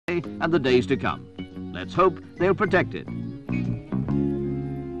Germany and the days to come. Let's hope they'll protect it.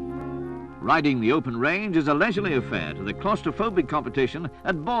 Riding the open range is a leisurely affair to the claustrophobic competition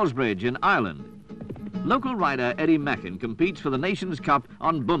at Ballsbridge in Ireland. Local rider Eddie Mackin competes for the Nations Cup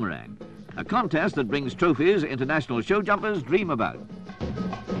on boomerang, a contest that brings trophies international show jumpers dream about.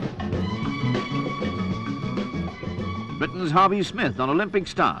 Britain's Harvey Smith on Olympic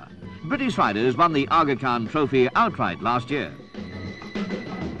star. British riders won the Aga Khan Trophy outright last year.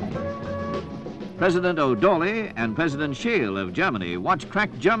 President O'Dawley and President Scheel of Germany watched crack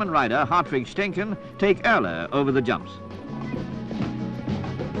German rider Hartwig Stenken take Erle over the jumps.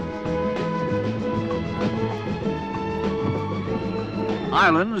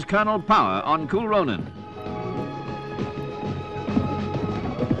 Ireland's Colonel Power on Cool Ronan.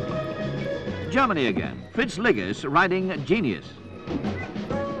 Germany again, Fritz Liggis riding Genius.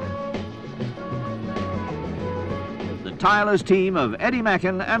 The tireless team of Eddie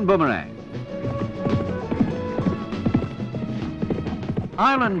Mackin and Boomerang.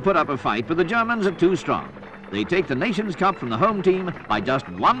 Ireland put up a fight, but the Germans are too strong. They take the Nations Cup from the home team by just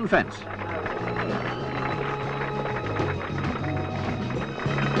one fence.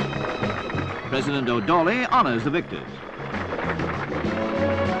 President O'Dawley honours the victors.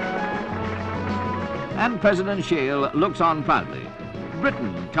 And President Scheel looks on proudly.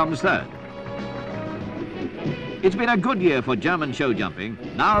 Britain comes third. It's been a good year for German show jumping.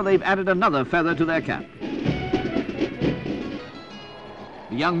 Now they've added another feather to their cap.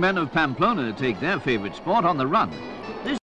 The young men of Pamplona take their favourite sport on the run.